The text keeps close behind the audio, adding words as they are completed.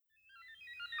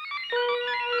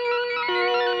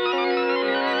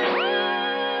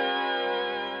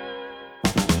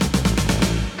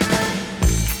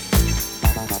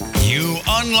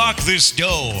Unlock this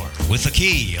door with the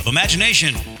key of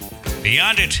imagination.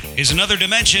 Beyond it is another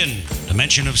dimension.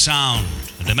 Dimension of sound,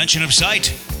 a dimension of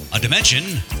sight, a dimension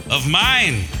of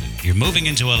mind. You're moving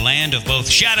into a land of both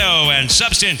shadow and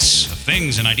substance, of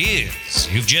things and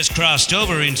ideas. You've just crossed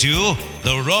over into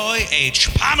the Roy H.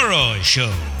 Pomeroy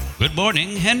Show. Good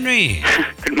morning, Henry.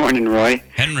 Good morning, Roy.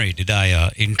 Henry, did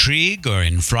I intrigue or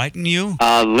frighten you?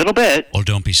 A little bit. Well,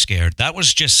 don't be scared. That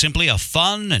was just simply a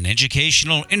fun and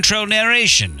educational intro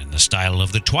narration in the style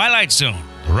of the Twilight Zone,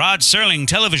 the Rod Serling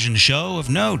television show of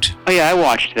note. Oh, yeah, I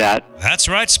watched that. That's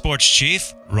right, Sports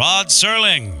Chief. Rod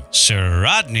Serling. Sir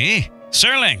Rodney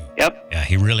Serling. Yep. Yeah,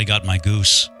 he really got my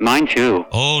goose. Mine, too.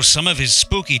 Oh, some of his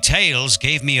spooky tales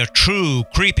gave me a true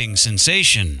creeping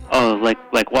sensation. Oh,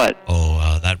 like what?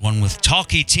 Oh, that one with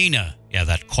Talkie Tina. Yeah,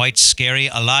 that quite scary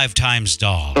Alive Times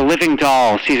doll. The Living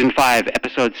Doll, Season 5,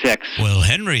 Episode 6. Well,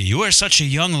 Henry, you were such a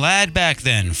young lad back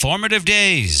then. Formative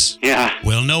days. Yeah.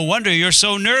 Well, no wonder you're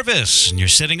so nervous and you're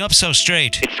sitting up so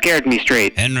straight. It scared me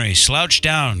straight. Henry, slouch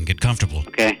down. Get comfortable.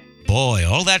 Okay. Boy,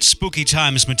 all that spooky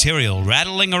times material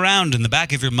rattling around in the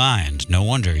back of your mind. No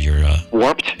wonder you're,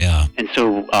 warped? Yeah. And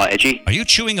so, edgy? Are you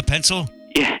chewing a pencil?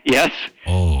 Yeah, yes.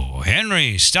 Oh,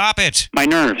 Henry, stop it. My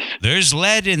nerves. There's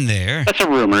lead in there. That's a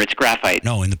rumor. It's graphite.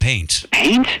 No, in the paint.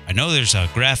 Paint? I know there's a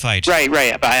graphite. Right.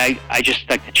 But I just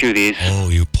like to chew these. Oh,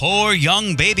 you poor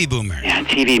young baby boomer. Yeah,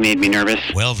 TV made me nervous.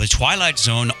 Well, the Twilight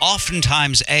Zone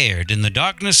oftentimes aired in the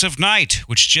darkness of night,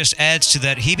 which just adds to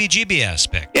that heebie-jeebie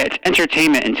aspect. Yeah, it's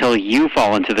entertainment until you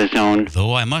fall into the zone.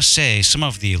 Though I must say, some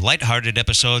of the lighthearted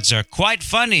episodes are quite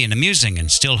funny and amusing and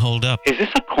still hold up. Is this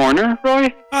a corner, Roy?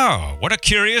 Oh, what a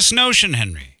curious notion,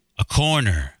 Henry. A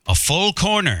corner. A full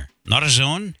corner. Not a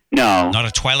zone? No. Not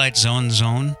a Twilight Zone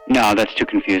zone? No, that's too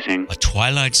confusing. A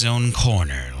Twilight Zone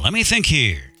corner. Let me think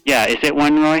here. Yeah, is it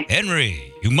one, Roy?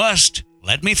 Henry, you must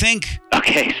let me think.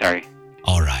 Okay, sorry.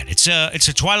 All right, it's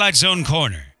a Twilight Zone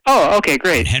corner. Oh, okay, And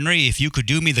great. Henry, if you could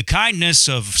do me the kindness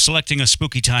of selecting a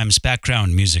Spooky Times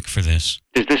background music for this.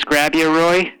 Does this grab you,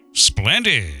 Roy?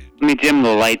 Splendid. Let me dim the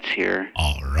lights here.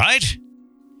 All right.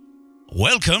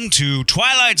 Welcome to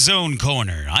Twilight Zone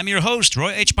Corner. I'm your host,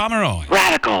 Roy H. Pomeroy.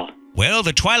 Radical. Well,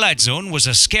 the Twilight Zone was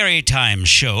a scary time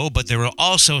show, but there were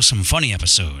also some funny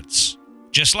episodes.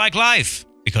 Just like life.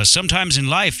 Because sometimes in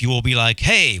life you will be like,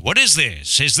 hey, what is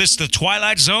this? Is this the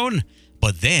Twilight Zone?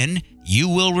 But then you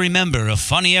will remember a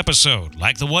funny episode,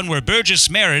 like the one where Burgess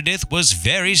Meredith was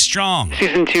very strong.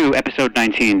 Season 2, Episode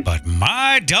 19. But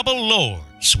my double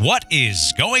lords, what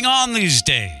is going on these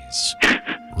days?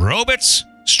 Robots,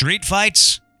 street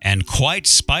fights, and quite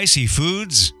spicy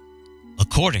foods?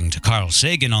 According to Carl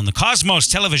Sagan on the Cosmos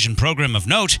television program of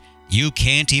note, you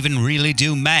can't even really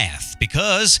do math,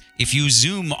 because if you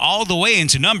zoom all the way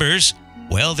into numbers,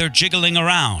 well, they're jiggling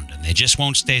around and they just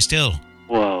won't stay still.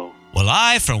 Whoa. Well,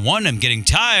 I, for one, am getting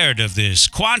tired of this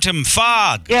quantum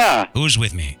fog. Yeah, Who's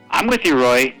with me? I'm with you,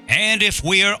 Roy. And if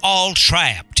we're all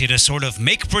trapped in a sort of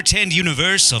make-pretend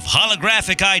universe of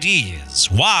holographic ideas,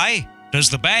 why does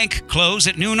the bank close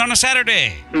at noon on a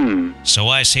Saturday? So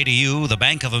I say to you, the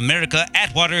Bank of America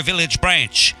Atwater Village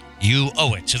branch, you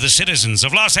owe it to the citizens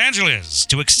of Los Angeles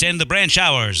to extend the branch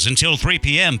hours until 3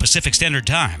 p.m. Pacific Standard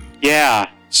Time. Yeah.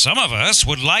 Some of us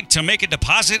would like to make a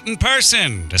deposit in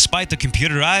person, despite the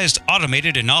computerized,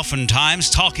 automated, and oftentimes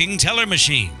talking teller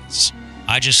machines.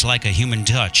 I just like a human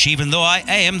touch, even though I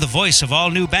am the voice of all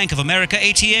new Bank of America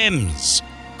ATMs.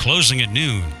 Closing at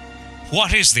noon.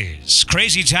 What is this?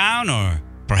 Crazy Town or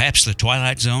perhaps the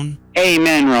Twilight Zone?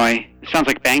 Amen, Roy. It sounds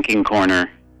like banking corner.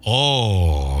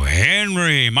 Oh,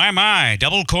 Henry, my.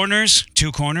 Double corners?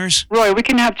 Two corners? Roy, we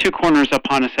can have 2 corners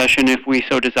upon a session if we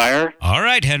so desire. All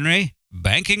right, Henry.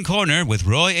 Banking Corner with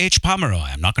Roy H. Pomeroy.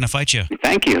 I'm not going to fight you.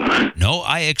 Thank you. No,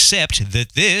 I accept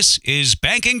that this is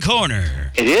Banking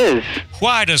Corner. It is.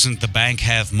 Why doesn't the bank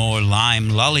have more lime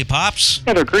lollipops?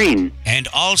 Yeah, they're green. And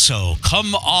also,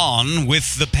 come on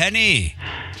with the penny.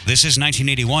 This is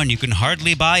 1981. You can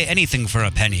hardly buy anything for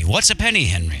a penny. What's a penny,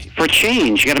 Henry? For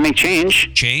change. You gotta make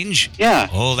change. Change? Yeah.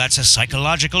 Oh, that's a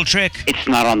psychological trick. It's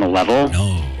not on the level.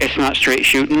 No. It's not straight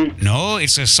shooting. No,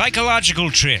 it's a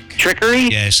psychological trick. Trickery?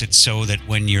 Yes, it's so that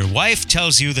when your wife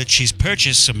tells you that she's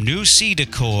purchased some new sea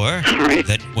decor, Right.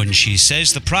 that when she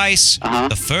says the price, Uh-huh.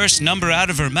 the first number out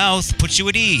of her mouth puts you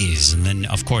at ease. And then,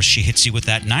 of course, she hits you with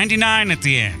that 99 at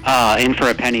the end. In for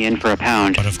a penny, in for a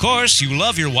pound. But, of course, you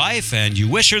love your wife and you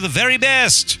wish her the very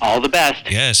best. All the best.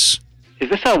 Yes. Is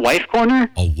this a wife corner?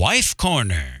 A wife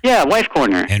corner. Yeah, wife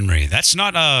corner. Henry, that's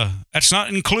not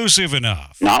inclusive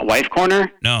enough. Not wife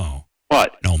corner? No.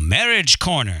 What? No, marriage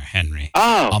corner, Henry.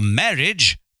 Oh. A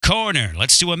marriage corner.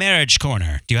 Let's do a marriage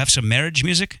corner. Do you have some marriage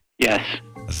music? Yes.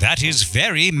 That is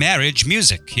very marriage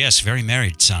music. Yes, very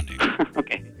married sounding.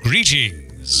 Okay.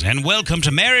 Greetings and welcome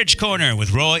to Marriage Corner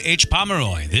with Roy H.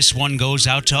 Pomeroy. This one goes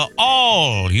out to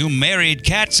all you married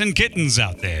cats and kittens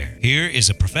out there. Here is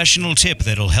a professional tip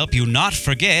that'll help you not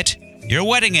forget your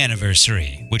wedding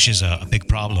anniversary, which is a big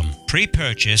problem.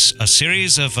 Pre-purchase a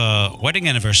series of wedding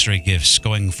anniversary gifts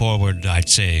going forward, I'd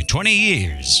say, 20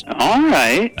 years. All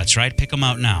right. That's right, pick them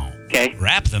out now. Okay.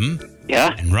 Wrap them.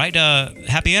 Yeah? And write a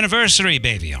happy anniversary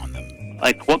baby on them.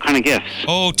 Like what kind of gifts?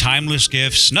 Oh, timeless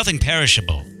gifts, nothing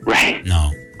perishable. Right.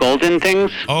 No. Golden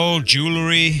things? Oh,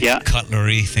 jewelry, Yeah.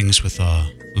 cutlery, things with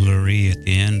lurie at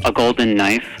the end. A golden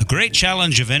knife? The great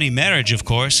challenge of any marriage, of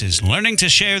course, is learning to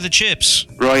share the chips.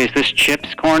 Roy, is this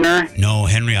Chip's Corner? No,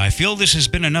 Henry, I feel this has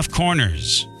been enough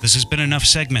corners. This has been enough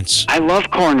segments. I love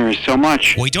corners so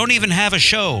much. We don't even have a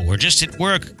show. We're just at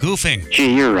work goofing.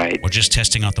 Gee, you're right. We're just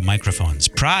testing out the microphones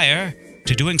prior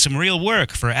to doing some real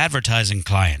work for advertising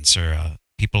clients or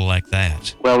people like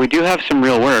that. Well, we do have some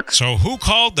real work. So who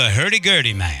called the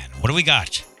hurdy-gurdy man? What do we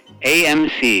got?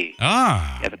 AMC.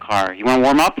 Ah. Yeah, the car. You want to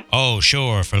warm up? Oh,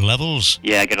 sure, for levels.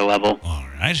 Yeah, get a level. All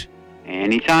right.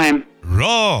 Anytime.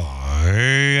 Roy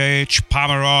H.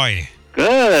 Pomeroy.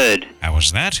 Good. How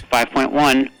was that?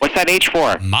 5.1. What's that H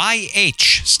for? My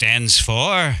H stands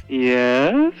for...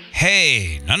 Yes?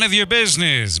 Hey, none of your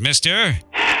business, mister.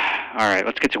 All right,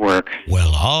 let's get to work.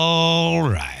 Well, all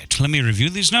right. Let me review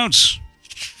these notes.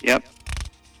 Yep.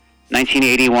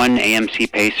 1981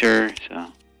 AMC Pacer,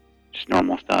 so just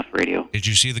normal stuff, radio. Did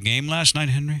you see the game last night,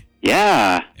 Henry?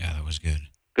 Yeah, Yeah, that was good.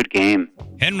 good game.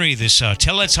 Henry, this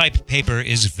teletype paper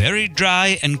is very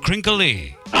dry and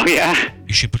crinkly. Oh, yeah?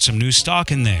 You should put some new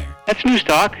stock in there. That's new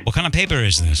stock. What kind of paper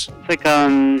is this? It's like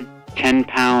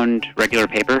 10-pound regular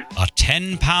paper. A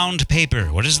 10-pound paper.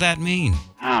 What does that mean?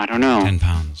 Oh, I don't know. 10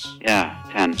 pounds. Yeah,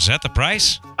 10. Is that the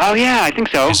price? Oh, yeah, I think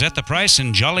so. Is that the price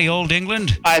in jolly old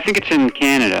England? I think it's in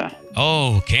Canada.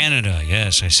 Oh, Canada.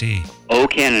 Yes, I see. Oh,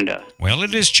 Canada. Well,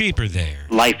 it is cheaper there.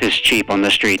 Life is cheap on the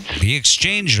streets. The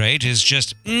exchange rate is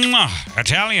just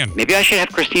Italian. Maybe I should have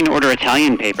Christine order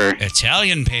Italian paper.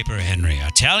 Italian paper, Henry.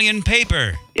 Italian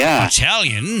paper. Yeah.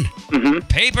 Italian Mm-hmm.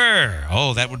 paper.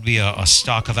 Oh, that would be a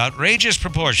stock of outrageous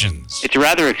proportions. It's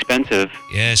rather expensive.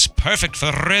 Yes, perfect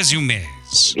for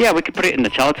resumes. Yeah, we could put it in the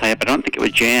teletype. I don't think it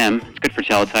would jam. It's good for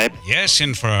teletype. Yes,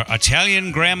 and for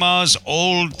Italian grandma's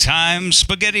old-time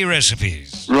spaghetti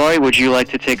recipes. Roy, would you like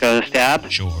to take a stab?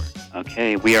 Sure.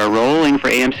 Okay, we are rolling for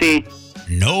AMC.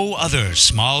 No other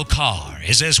small car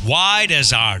is as wide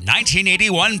as our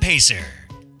 1981 Pacer.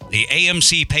 The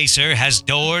AMC Pacer has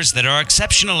doors that are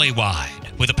exceptionally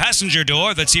wide, with a passenger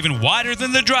door that's even wider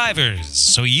than the driver's,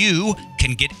 so you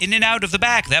can get in and out of the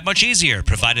back that much easier,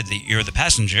 provided that you're the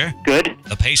passenger. Good.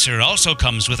 The Pacer also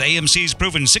comes with AMC's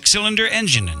proven 6-cylinder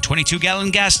engine and 22-gallon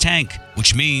gas tank,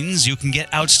 which means you can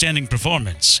get outstanding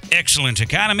performance, excellent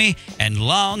economy, and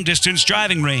long-distance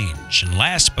driving range. And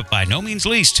last but by no means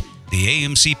least, the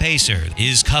AMC Pacer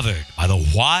is covered by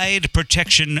the Wide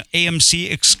Protection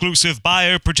AMC Exclusive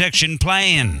Buyer Protection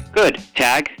Plan. Good.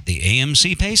 Tag. The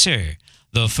AMC Pacer,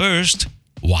 the first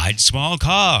wide small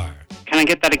car. Can I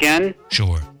get that again?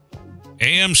 Sure.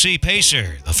 AMC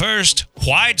Pacer, the first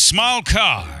wide small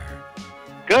car.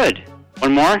 Good.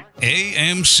 One more?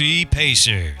 AMC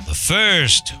Pacer, the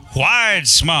first wide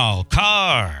small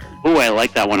car. Ooh, I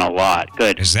like that one a lot.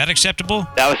 Good. Is that acceptable?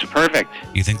 That was perfect.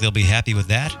 You think they'll be happy with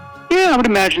that? Yeah, I would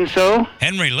imagine so.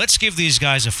 Henry, let's give these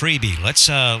guys a freebie.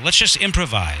 Let's just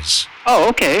improvise. Oh,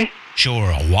 okay. Sure,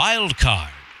 a wild card,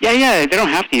 Yeah, they don't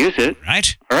have to use it.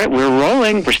 right? All right, we're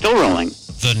rolling. We're still rolling.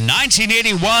 The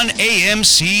 1981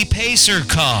 AMC Pacer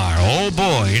car. Oh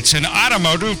boy, it's an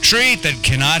automotive treat that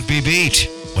cannot be beat.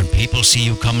 When people see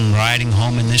you come riding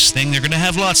home in this thing, they're going to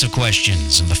have lots of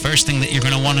questions. And the first thing that you're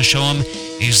going to want to show them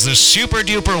is the super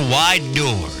duper wide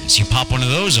doors. You pop one of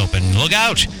those open, look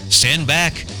out, stand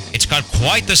back. It's got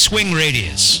quite the swing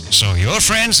radius, so your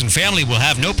friends and family will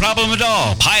have no problem at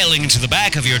all piling into the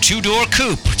back of your two-door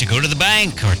coupe to go to the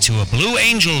bank or to a Blue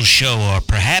Angels show or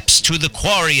perhaps to the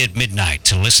quarry at midnight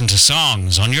to listen to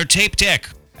songs on your tape deck.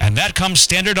 And that comes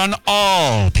standard on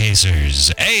all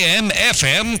Pacers, AM,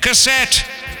 FM, cassette.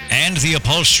 And the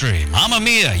upholstery. Mamma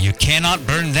mia, you cannot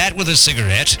burn that with a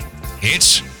cigarette.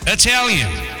 It's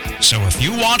Italian. So if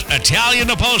you want Italian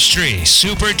upholstery,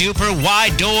 super duper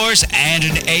wide doors, and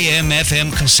an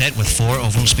AM/FM cassette with 4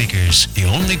 oval speakers, the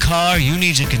only car you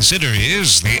need to consider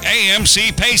is the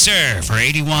AMC Pacer for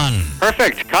 81.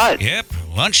 Perfect. Cut. Yep,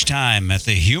 lunchtime at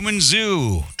the Human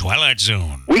Zoo, Twilight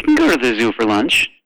Zone. We can go to the zoo for lunch.